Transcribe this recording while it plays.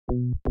It's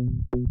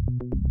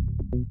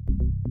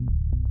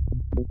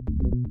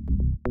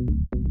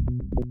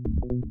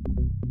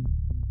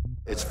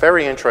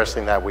very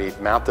interesting that we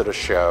mounted a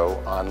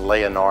show on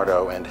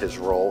Leonardo and his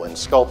role in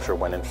sculpture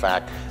when in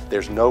fact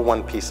there's no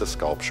one piece of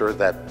sculpture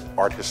that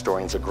art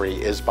historians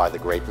agree is by the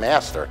great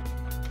master.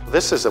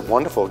 This is a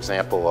wonderful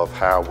example of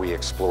how we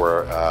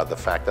explore the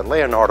fact that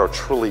Leonardo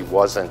truly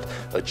wasn't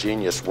a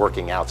genius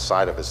working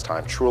outside of his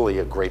time, truly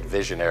a great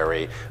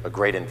visionary, a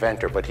great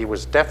inventor, but he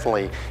was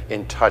definitely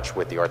in touch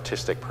with the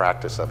artistic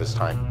practice of his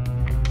time.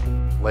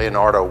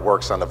 Leonardo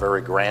works on a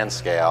very grand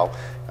scale,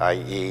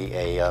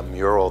 i.e. a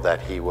mural that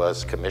he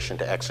was commissioned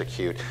to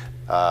execute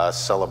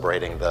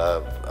celebrating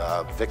the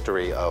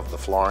victory of the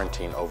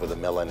Florentine over the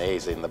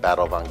Milanese in the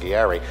Battle of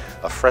Anghiari,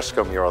 a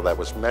fresco mural that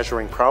was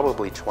measuring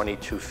probably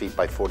 22 feet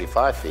by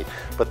 45 feet.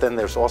 But then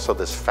there's also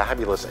this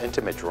fabulous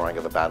intimate drawing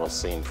of a battle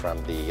scene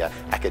from the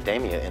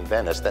Accademia in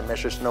Venice that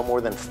measures no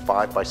more than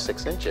 5 by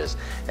 6 inches.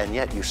 And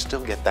yet you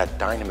still get that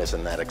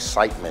dynamism, that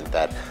excitement,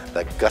 that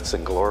guts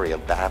and glory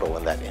of battle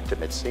in that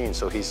intimate scene.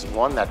 So he's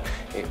one that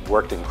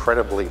worked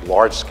incredibly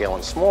large scale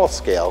and small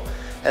scale.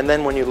 And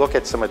then when you look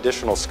at some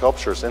additional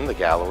sculptures in the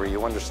gallery,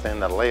 you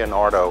understand that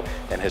Leonardo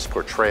and his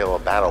portrayal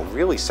of battle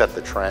really set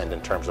the trend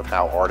in terms of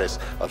how artists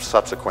of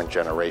subsequent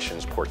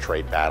generations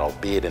portrayed battle,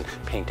 be it in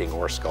painting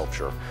or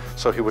sculpture.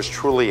 So he was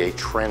truly a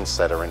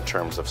trendsetter in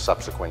terms of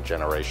subsequent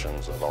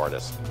generations of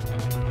artists.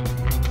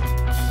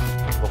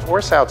 The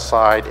Horse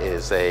Outside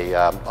is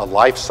a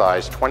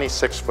life-size,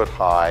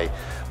 26-foot-high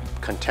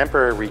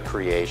contemporary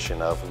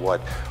recreation of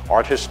what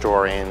art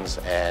historians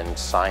and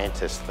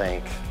scientists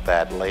think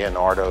that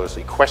Leonardo's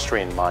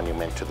equestrian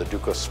monument to the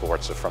Duke of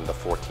Sforza from the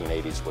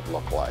 1480s would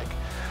look like.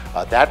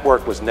 That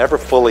work was never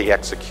fully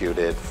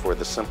executed for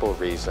the simple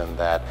reason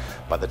that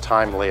by the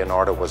time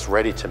Leonardo was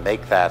ready to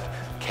make that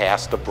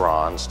cast of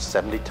bronze,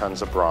 70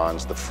 tons of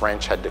bronze, the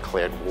French had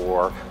declared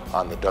war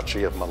on the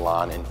Duchy of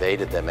Milan,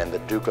 invaded them, and the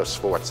Duke of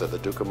Sforza, the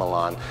Duke of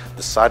Milan,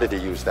 decided to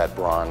use that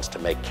bronze to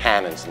make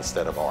cannons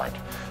instead of art.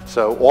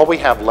 So all we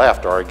have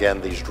left are, again,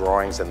 these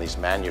drawings and these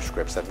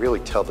manuscripts that really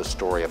tell the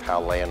story of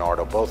how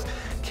Leonardo both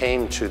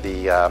came to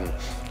the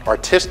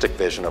artistic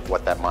vision of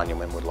what that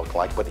monument would look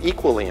like, but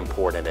equally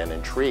important and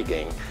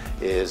intriguing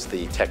is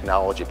the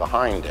technology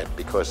behind it,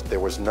 because there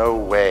was no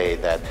way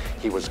that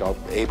he was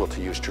able to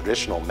use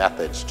traditional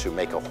methods to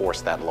make a horse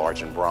that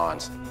large in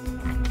bronze.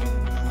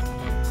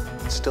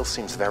 It still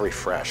seems very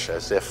fresh,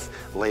 as if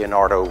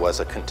Leonardo was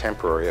a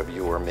contemporary of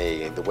you or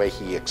me. The way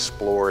he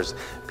explores,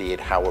 be it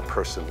how a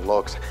person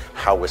looks,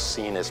 how a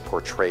scene is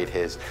portrayed,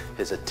 his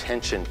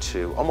attention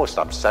to, almost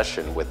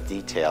obsession with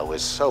detail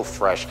is so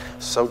fresh,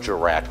 so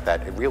direct,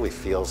 that it really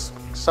feels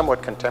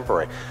somewhat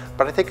contemporary.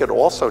 But I think it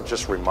also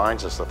just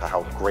reminds us of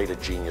how great a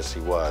genius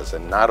he was.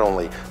 And not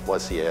only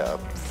was he a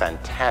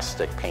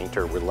fantastic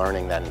painter, we're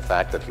learning that in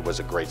fact that he was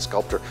a great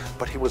sculptor,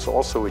 but he was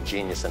also a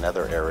genius in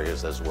other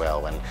areas as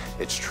well. And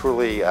it's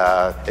truly,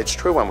 it's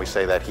true when we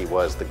say that he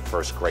was the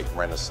first great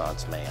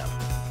Renaissance man.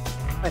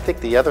 I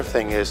think the other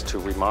thing is to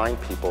remind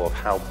people of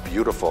how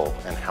beautiful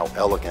and how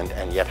elegant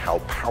and yet how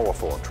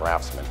powerful a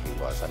draftsman he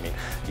was. I mean,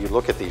 you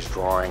look at these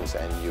drawings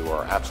and you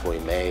are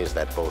absolutely amazed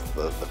at both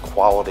the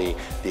quality,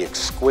 the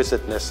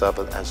exquisiteness of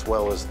it, as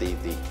well as the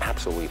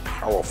absolutely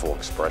powerful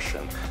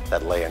expression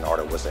that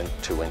Leonardo was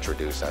to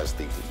introduce as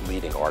the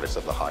leading artist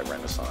of the High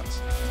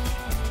Renaissance.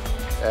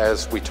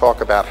 As we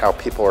talk about how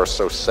people are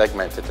so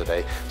segmented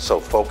today, so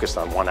focused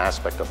on one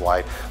aspect of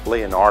life,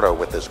 Leonardo,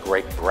 with this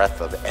great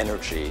breadth of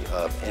energy,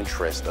 of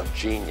interest, of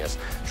genius,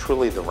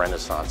 truly the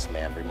Renaissance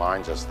man,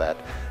 reminds us that,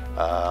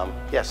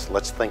 yes,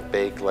 let's think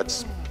big,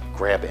 let's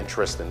grab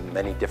interest in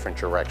many different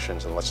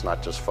directions, and let's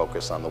not just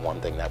focus on the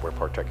one thing that we're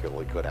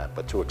particularly good at,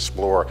 but to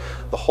explore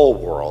the whole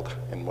world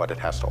and what it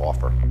has to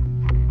offer.